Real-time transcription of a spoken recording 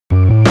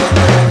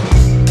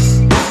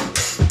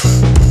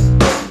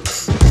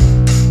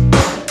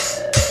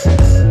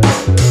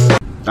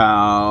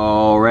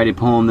Alrighty,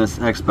 pulling this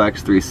Xbox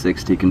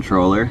 360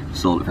 controller.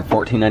 Sold it for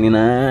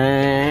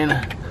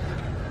 $14.99.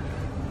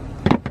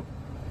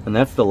 And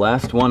that's the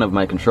last one of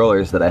my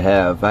controllers that I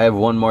have. I have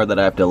one more that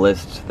I have to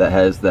list that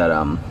has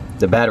that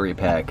the battery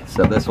pack.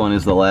 So this one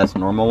is the last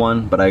normal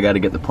one, but I got to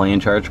get the play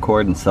and charge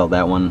cord and sell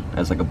that one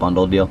as like a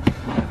bundle deal.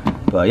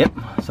 But yep,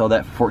 sold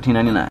that for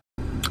 $14.99.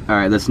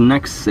 Alright, this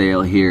next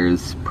sale here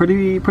is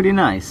pretty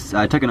nice.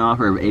 I took an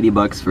offer of 80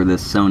 bucks for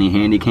this Sony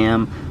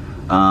Handycam.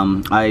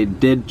 I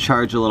did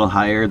charge a little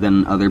higher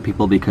than other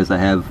people because I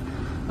have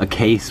a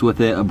case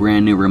with it, a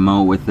brand new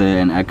remote with it,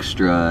 an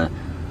extra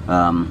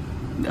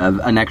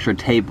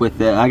tape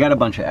with it. I got a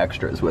bunch of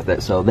extras with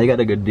it, so they got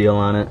a good deal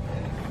on it.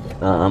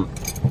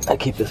 I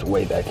keep this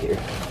way back here,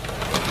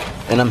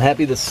 and I'm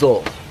happy this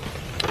sold.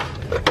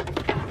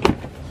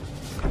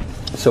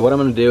 So what I'm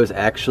gonna do is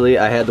actually,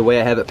 the way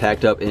I have it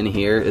packed up in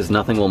here is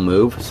nothing will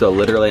move. So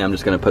literally, I'm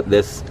just gonna put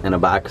this in a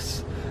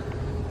box,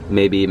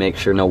 maybe make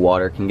sure no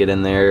water can get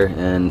in there,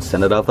 and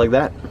send it off like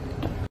that.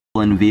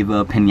 In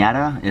Viva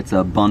Pinata, it's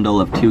a bundle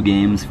of 2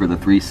 games for the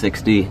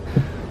 360.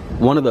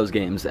 One of those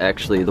games,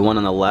 actually, the one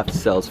on the left,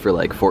 sells for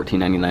like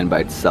 $14.99 by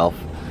itself.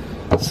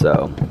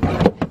 So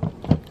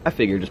I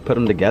figured just put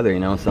them together, you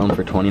know, sell them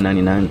for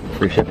 $20.99,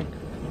 free shipping.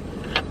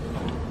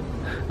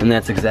 And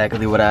that's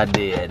exactly what I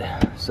did.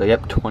 So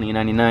yep,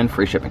 $20.99,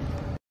 free shipping.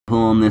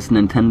 Pulling this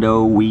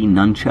Nintendo Wii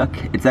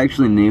Nunchuck. It's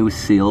actually new,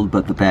 sealed,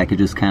 but the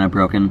package is kind of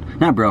broken.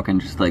 Not broken,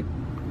 just like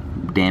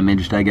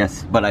damaged, I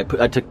guess. But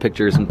I took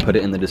pictures and put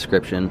it in the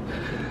description.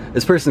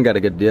 This person got a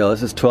good deal.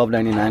 This is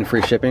 $12.99,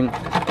 free shipping.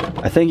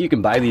 I think you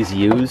can buy these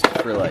used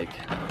for like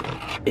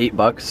 8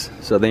 bucks.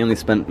 So they only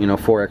spent, you know,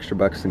 4 extra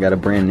bucks and got a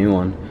brand new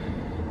one.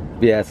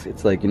 But yeah,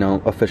 it's like, you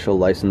know, official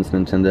licensed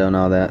Nintendo and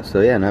all that. So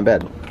yeah, not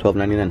bad.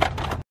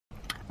 $12.99.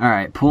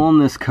 Alright, pulling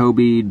this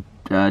Kobe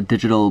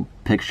digital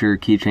picture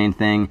keychain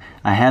thing.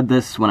 I had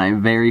this when I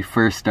very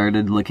first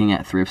started looking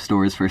at thrift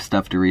stores for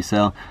stuff to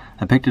resell.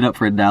 I picked it up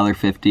for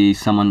 $1.50.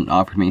 Someone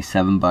offered me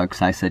 7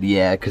 bucks. I said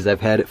yeah, because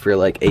I've had it for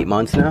like 8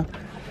 months now.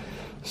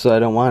 So I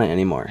don't want it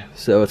anymore.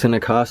 So it's gonna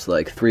cost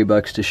like 3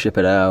 bucks to ship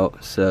it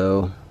out.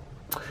 So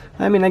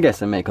I mean, I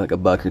guess I make like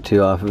 $1 or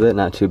 2 off of it.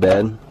 Not too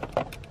bad.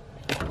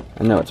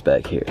 I know it's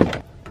back here.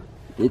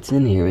 It's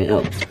in here, man.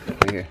 Oh,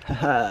 right here.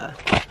 Haha.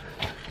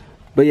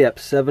 But yep,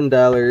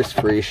 $7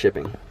 free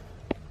shipping.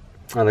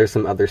 Oh, there's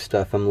some other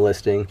stuff I'm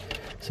listing.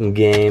 Some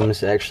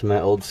games, actually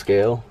my old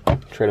scale.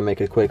 Try to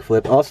make a quick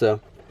flip. Also,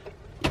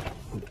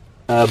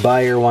 a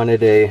buyer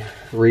wanted a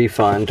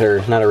refund,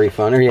 or not a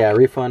refund, or yeah,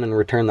 refund and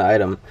return the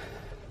item.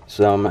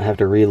 So I'm gonna have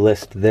to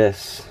relist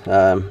this.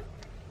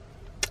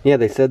 Yeah,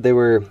 they said they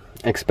were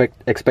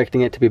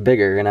expecting it to be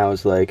bigger, and I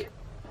was like,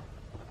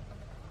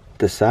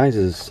 the size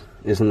is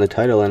in the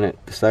title and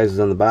the size is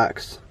in the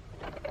box.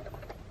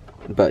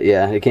 But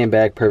yeah, it came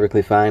back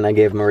perfectly fine. I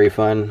gave them a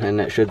refund, and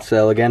it should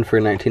sell again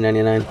for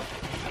 $19.99.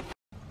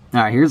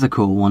 Alright, here's a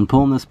cool one.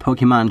 Pulling this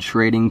Pokemon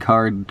trading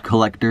card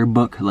collector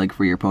book, like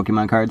for your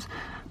Pokemon cards.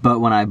 But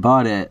when I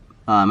bought it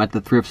at the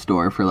thrift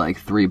store for like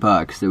 3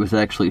 bucks, it was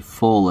actually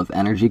full of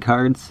energy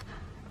cards.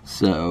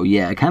 So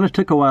yeah, it kind of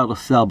took a while to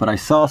sell, but I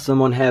saw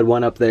someone had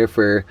one up there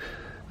for,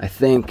 I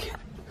think,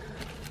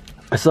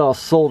 I saw a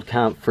sold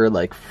comp for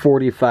like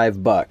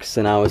 45 bucks,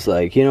 and I was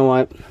like, you know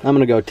what, I'm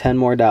gonna go $10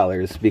 more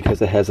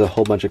because it has a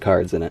whole bunch of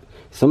cards in it.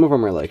 Some of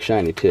them are like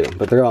shiny too,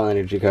 but they're all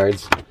energy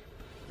cards.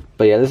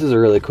 But yeah, this is a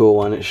really cool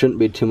one. It shouldn't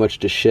be too much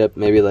to ship,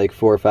 maybe like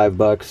 4 or 5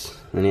 bucks,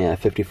 and yeah,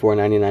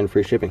 $54.99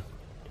 free shipping.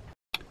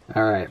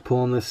 Alright,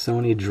 pulling this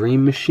Sony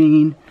Dream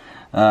Machine.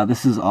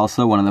 This is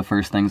also one of the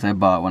first things I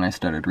bought when I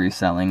started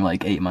reselling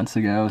like 8 months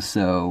ago,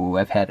 so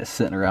I've had it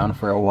sitting around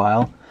for a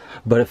while.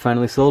 But it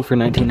finally sold for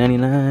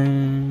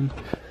 $19.99,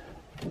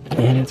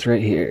 and it's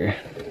right here.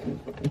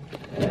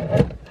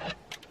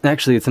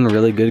 Actually, it's in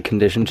really good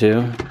condition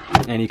too,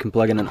 and you can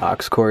plug in an aux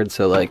cord,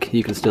 so like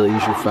you can still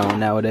use your phone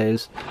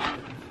nowadays.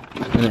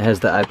 And it has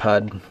the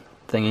iPod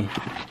thingy.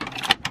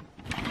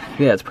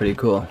 Yeah, it's pretty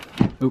cool.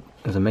 Oop,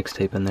 there's a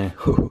mixtape in there.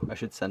 Ooh, I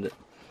should send it.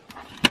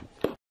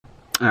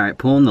 Alright,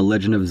 pulling the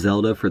Legend of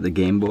Zelda for the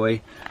Game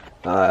Boy.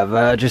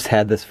 I've just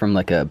had this from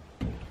like a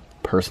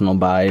personal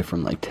buy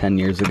from like 10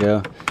 years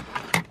ago.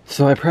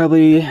 So I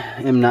probably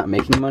am not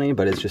making money,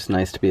 but it's just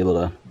nice to be able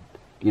to,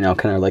 you know,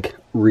 kind of like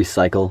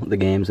recycle the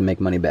games and make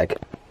money back.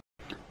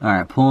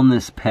 Alright, pulling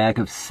this pack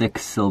of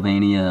 6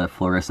 Sylvania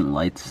fluorescent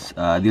lights.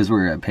 These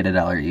were paid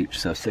 $1 each,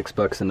 so 6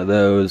 bucks into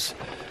those.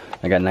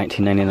 I got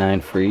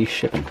 $19.99 free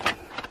shipping.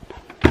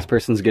 This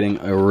person's getting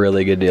a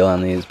really good deal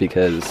on these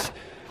because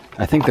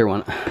I think I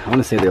want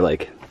to say they're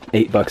like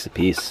 8 bucks a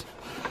piece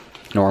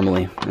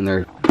normally, and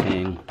they're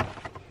paying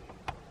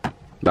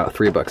about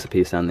 3 bucks a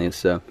piece on these,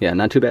 so yeah,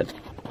 not too bad.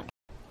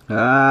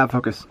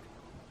 Focus.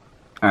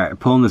 Alright,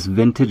 pulling this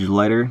vintage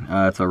lighter.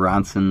 It's a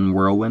Ronson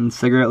Whirlwind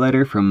cigarette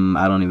lighter from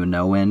I don't even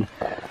know when.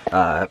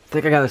 I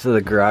think I got this at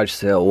a garage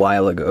sale a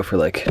while ago for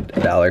like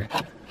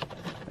 $1.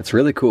 It's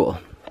really cool.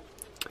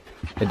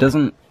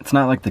 It's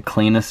not like the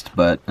cleanest,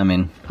 but I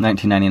mean,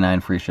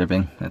 $19.99 free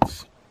shipping.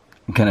 It's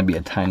gonna be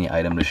a tiny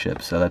item to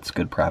ship, so that's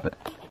good profit.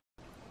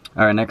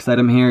 Alright, next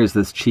item here is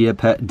this Chia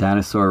Pet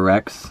Dinosaur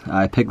Rex.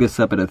 I picked this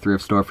up at a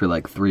thrift store for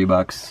like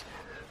 $3.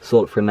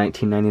 Sold it for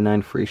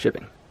 $19.99 free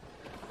shipping.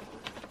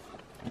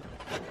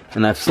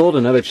 And I've sold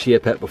another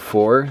Chia Pet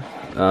before.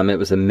 It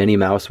was a Minnie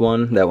Mouse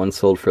one. That one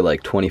sold for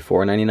like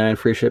 $24.99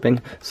 free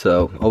shipping.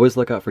 So always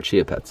look out for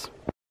Chia Pets.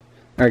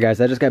 Alright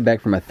guys, I just got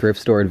back from a thrift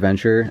store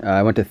adventure.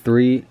 I went to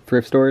 3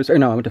 thrift stores, or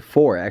no, I went to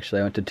 4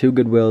 actually. I went to 2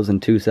 Goodwills and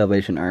 2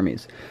 Salvation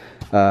Armies.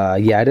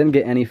 Yeah, I didn't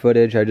get any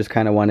footage. I just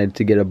kind of wanted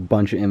to get a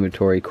bunch of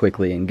inventory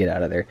quickly and get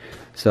out of there.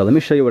 So let me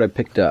show you what I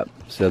picked up.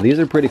 So these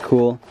are pretty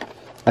cool.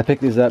 I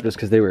picked these up just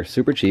because they were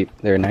super cheap.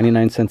 They're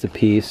 99 cents a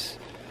piece.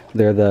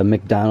 They're the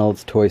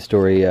McDonald's Toy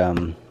Story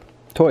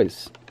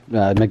toys.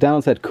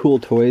 McDonald's had cool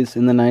toys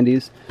in the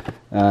 90s.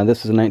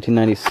 This was a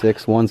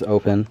 1996. One's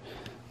open.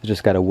 It's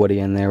just got a Woody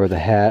in there with a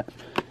hat.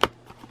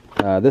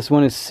 This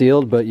one is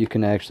sealed, but you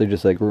can actually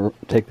just like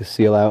take the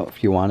seal out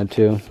if you wanted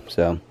to.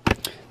 So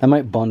I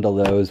might bundle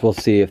those. We'll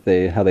see if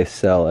how they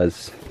sell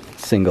as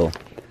single.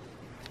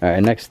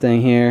 Alright, next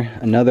thing here,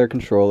 another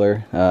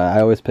controller.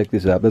 I always pick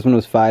these up. This one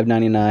was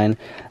 $5.99.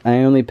 I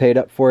only paid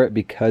up for it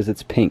because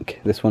it's pink.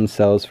 This one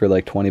sells for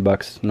like 20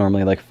 bucks,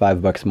 normally like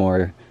 $5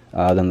 more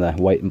than the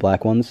white and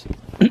black ones.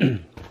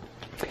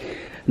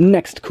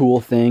 Next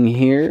cool thing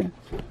here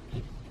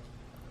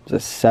is a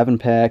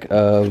 7-pack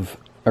of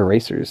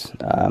erasers.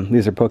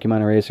 These are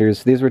Pokemon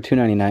erasers. These were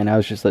 $2.99. I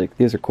was just like,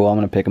 these are cool. I'm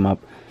going to pick them up.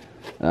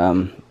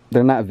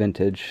 They're not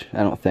vintage,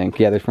 I don't think.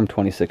 Yeah, they're from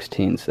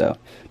 2016, so,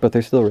 but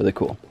they're still really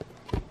cool.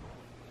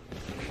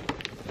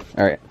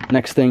 Alright,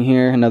 next thing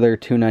here, another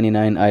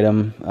 $2.99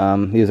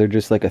 item. These are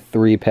just like a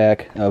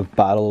 3-pack of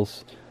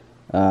bottles.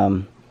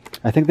 I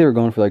think they were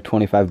going for like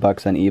 25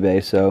 bucks on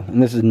eBay, so,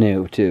 and this is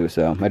new too,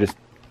 so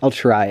I'll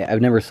try it. I've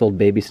never sold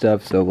baby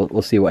stuff, so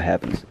we'll see what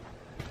happens.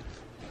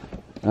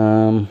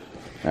 Alright,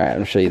 I'm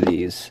gonna show you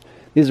these.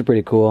 These are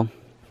pretty cool.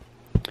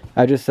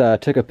 I just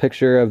took a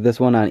picture of this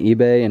one on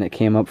eBay and it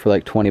came up for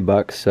like 20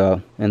 bucks,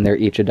 so, and they're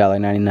each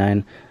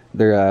 $1.99.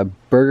 They're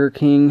Burger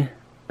King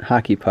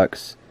hockey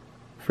pucks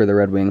for the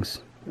Red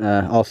Wings,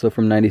 also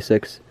from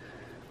 96.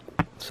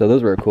 So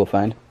those were a cool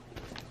find.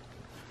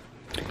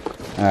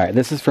 Alright,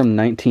 this is from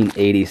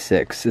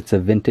 1986. It's a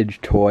vintage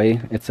toy.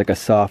 It's like a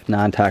soft,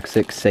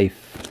 non-toxic,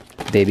 safe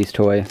baby's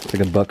toy. It's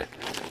like a book,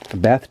 a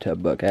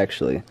bathtub book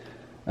actually.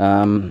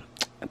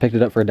 I picked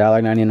it up for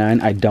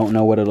 $1.99. I don't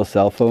know what it'll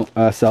sell for,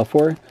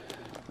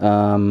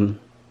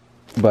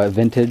 but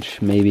vintage,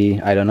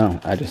 maybe, I don't know.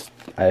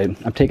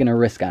 I'm taking a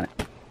risk on it.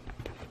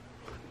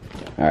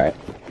 Alright,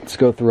 let's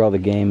go through all the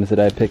games that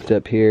I picked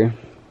up here.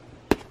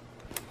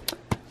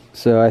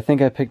 So I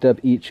think I picked up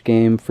each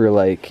game for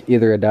like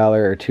either $1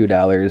 or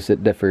 $2.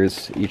 It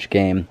differs each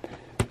game.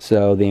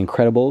 So The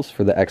Incredibles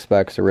for the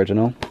Xbox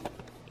original.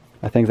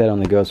 I think that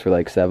only goes for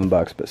like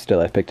 $7, but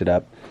still I picked it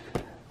up.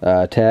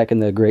 Attack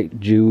and the Great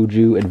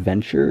Juju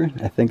Adventure,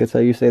 I think that's how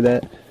you say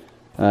that.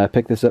 I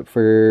picked this up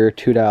for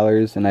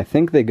 $2, and I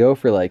think they go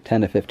for like 10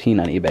 to 15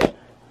 on eBay.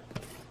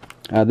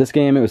 This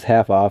game, it was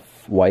half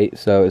off white,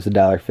 so it was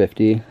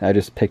 $1.50. I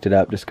just picked it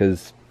up just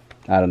because,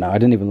 I don't know, I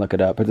didn't even look it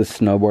up. It's a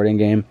snowboarding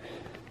game,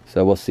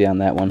 so we'll see on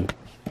that one.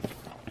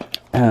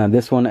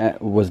 This one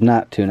was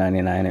not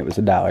 $2.99, it was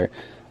 $1.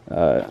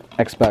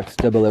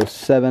 Xbox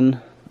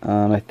 007,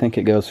 I think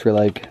it goes for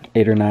like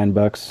 8 or 9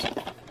 bucks.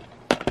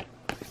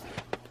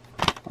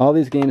 All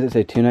these games that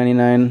say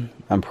 $2.99,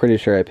 I'm pretty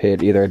sure I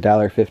paid either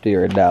 $1.50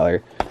 or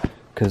 $1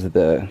 because of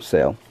the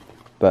sale.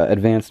 But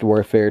Advanced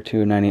Warfare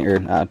 $2.90 or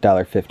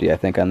 $1.50 I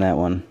think on that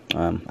one.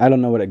 I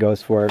don't know what it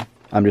goes for.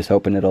 I'm just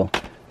hoping it'll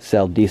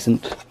sell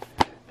decent.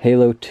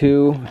 Halo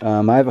 2,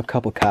 I have a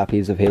couple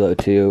copies of Halo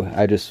 2.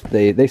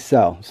 They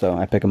sell, so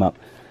I pick them up.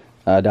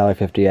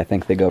 $1.50, I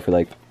think they go for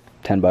like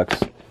 10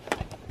 bucks.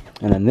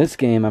 And then this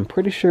game, I'm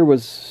pretty sure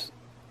was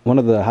one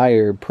of the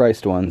higher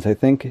priced ones. I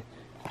think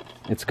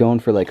it's going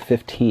for like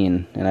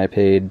 15, and I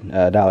paid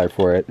 $1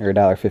 for it, or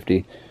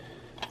 $1.50.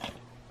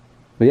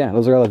 But yeah,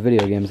 those are all the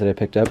video games that I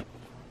picked up.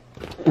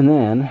 And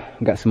then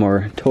I've got some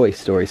more Toy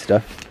Story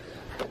stuff.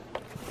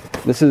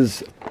 This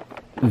is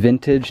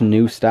vintage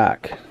new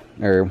stock,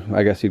 or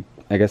I guess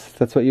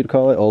that's what you'd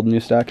call it, old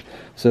new stock.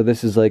 So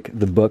this is like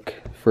the book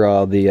for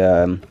all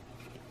the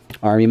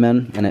Army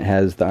men, and it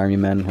has the Army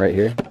men right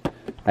here.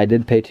 I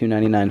did pay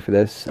 $2.99 for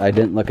this. I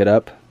didn't look it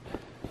up.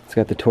 It's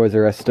got the Toys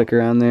R Us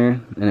sticker on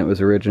there, and it was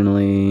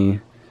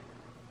originally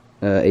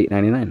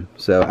 $8.99.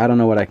 So I don't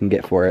know what I can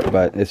get for it,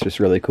 but it's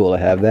just really cool to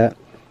have that.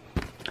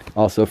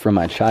 Also from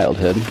my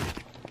childhood.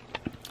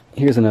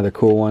 Here's another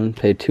cool one.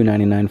 Paid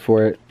 $2.99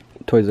 for it.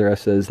 Toys R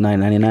Us is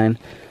 $9.99.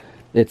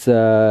 It's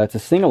a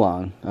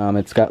sing-along.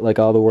 It's got like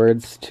all the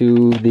words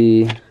to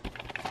the,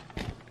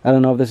 I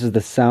don't know if this is the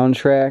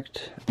soundtrack,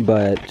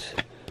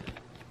 but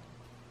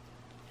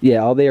yeah,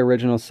 all the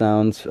original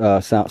songs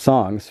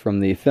from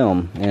the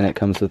film, and it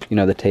comes with, you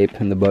know, the tape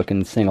and the book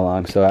and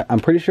sing-along. So I'm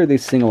pretty sure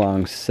these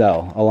sing-alongs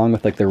sell, along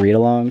with like the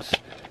read-alongs.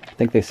 I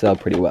think they sell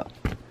pretty well.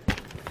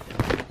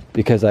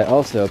 Because I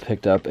also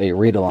picked up a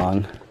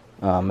read-along.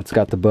 It's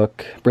got the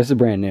book. This is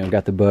brand new.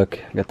 Got the book,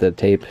 got the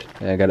tape.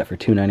 I got it for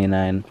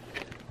 $2.99.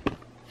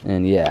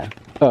 And yeah.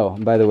 Oh,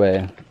 by the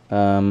way,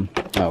 oh,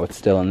 it's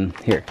still in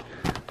here.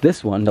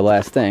 This one, the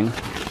last thing,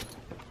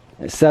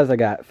 it says I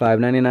got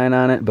 $5.99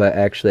 on it, but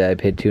actually I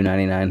paid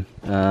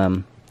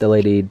 $2.99. The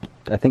lady,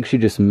 I think she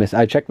just missed,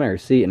 I checked my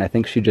receipt and I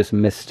think she just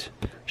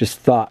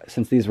thought,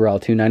 since these were all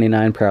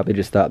 $2.99, probably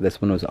just thought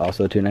this one was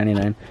also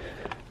 $2.99.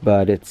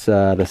 But it's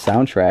the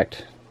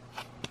soundtrack,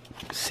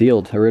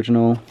 sealed,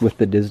 original, with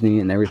the Disney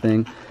and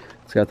everything.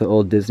 It's got the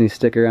old Disney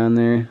sticker on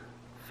there.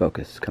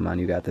 Focus, come on,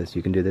 you got this,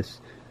 you can do this.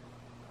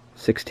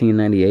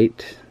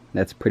 $16.98,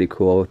 that's pretty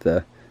cool with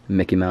the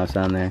Mickey Mouse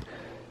on there.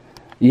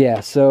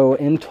 Yeah, so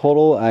in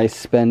total I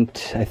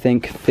spent, I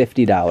think,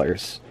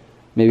 $50,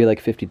 maybe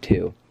like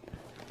 52.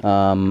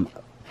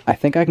 I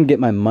think I can get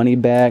my money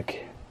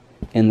back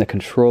in the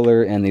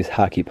controller and these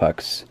hockey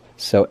pucks,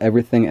 so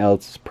everything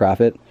else is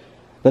profit.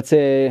 Let's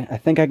say I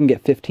think I can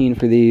get 15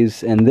 for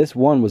these, and this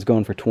one was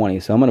going for 20,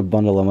 so I'm gonna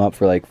bundle them up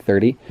for like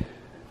 30.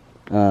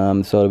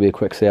 So it'll be a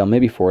quick sale,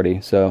 maybe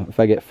 40. So if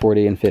I get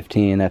 40 and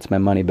 15, that's my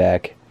money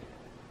back.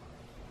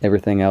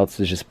 Everything else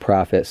is just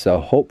profit, so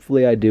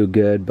hopefully I do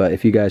good. But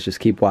if you guys just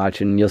keep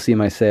watching, you'll see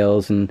my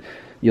sales and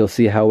you'll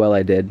see how well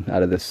I did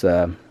out of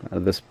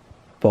this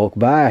bulk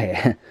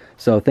buy.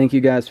 So thank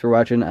you guys for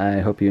watching. I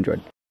hope you enjoyed.